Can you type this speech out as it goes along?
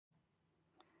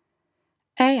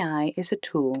AI is a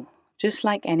tool, just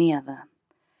like any other.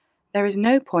 There is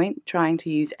no point trying to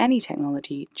use any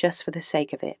technology just for the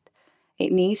sake of it.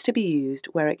 It needs to be used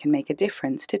where it can make a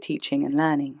difference to teaching and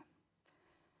learning.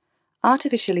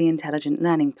 Artificially intelligent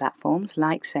learning platforms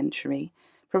like Sensory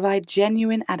provide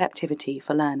genuine adaptivity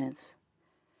for learners.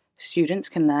 Students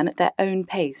can learn at their own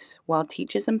pace, while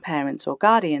teachers and parents or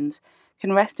guardians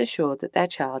can rest assured that their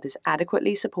child is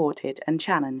adequately supported and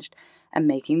challenged and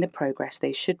making the progress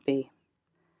they should be.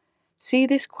 See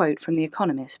this quote from The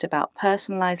Economist about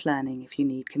personalised learning if you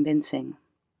need convincing.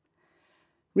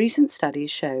 Recent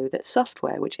studies show that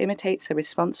software which imitates the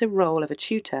responsive role of a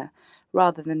tutor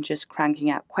rather than just cranking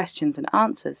out questions and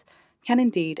answers can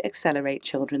indeed accelerate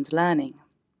children's learning.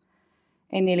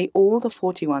 In nearly all the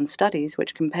 41 studies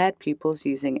which compared pupils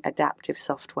using adaptive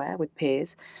software with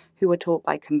peers who were taught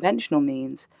by conventional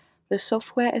means, the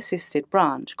software-assisted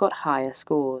branch got higher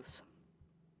scores.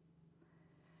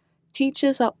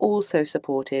 Teachers are also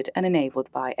supported and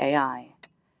enabled by AI.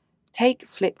 Take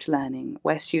flipped learning,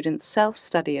 where students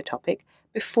self-study a topic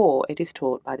before it is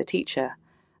taught by the teacher,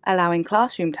 allowing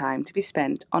classroom time to be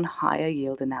spent on higher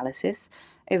yield analysis,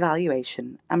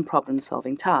 evaluation, and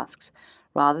problem-solving tasks,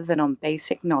 rather than on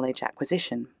basic knowledge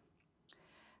acquisition.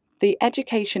 The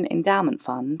Education Endowment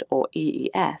Fund, or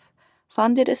EEF,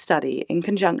 funded a study in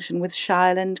conjunction with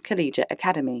Shireland Collegiate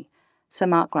Academy, Sir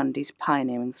Mark Grundy's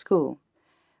pioneering school,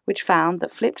 which found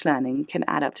that flipped learning can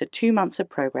add up to 2 months of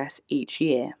progress each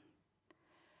year.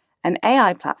 An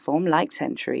AI platform like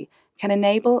Sensory can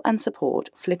enable and support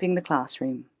flipping the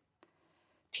classroom.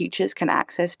 Teachers can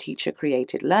access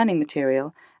teacher-created learning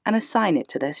material and assign it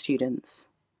to their students.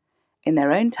 In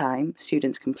their own time,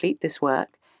 students complete this work,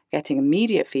 getting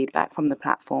immediate feedback from the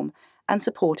platform and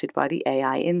supported by the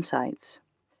AI insights.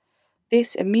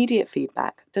 This immediate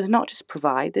feedback does not just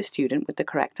provide the student with the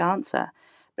correct answer,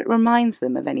 but reminds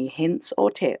them of any hints or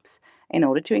tips in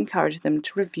order to encourage them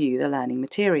to review the learning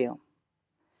material.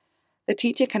 The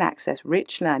teacher can access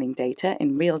rich learning data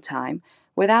in real time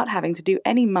without having to do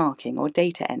any marking or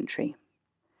data entry.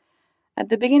 At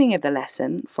the beginning of the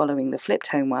lesson, following the flipped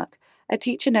homework, a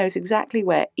teacher knows exactly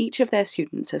where each of their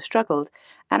students has struggled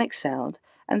and excelled,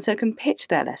 and so can pitch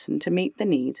their lesson to meet the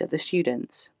needs of the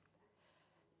students.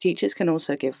 Teachers can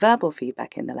also give verbal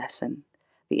feedback in the lesson,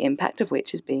 the impact of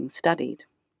which is being studied.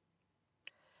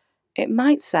 It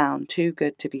might sound too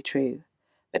good to be true,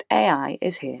 but AI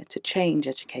is here to change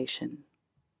education.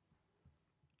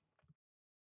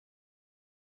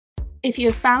 If you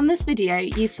have found this video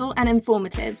useful and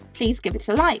informative, please give it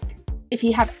a like. If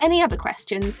you have any other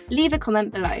questions, leave a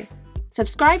comment below.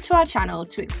 Subscribe to our channel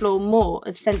to explore more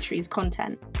of Sensory's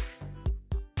content.